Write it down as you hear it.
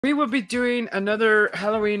We will be doing another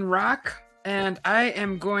Halloween rock, and I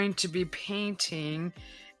am going to be painting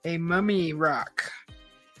a mummy rock.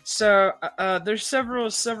 So there's several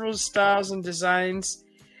styles and designs.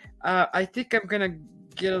 I think I'm gonna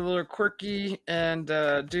get a little quirky and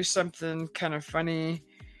do something kind of funny.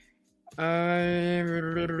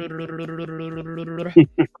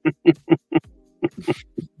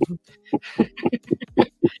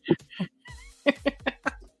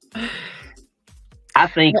 I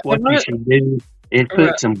think what you should do is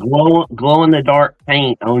put some glow in the dark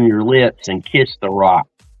paint on your lips and kiss the rock.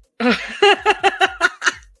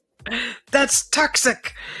 That's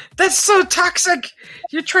toxic. That's so toxic.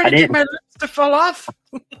 You're trying to get my lips to fall off.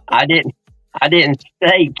 I didn't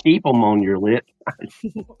say keep them on your lips.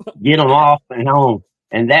 Get them off and on,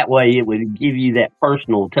 and that way it would give you that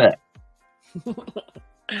personal touch.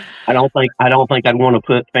 I don't think I'd want to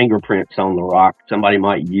put fingerprints on the rock. Somebody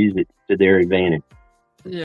might use it to their advantage.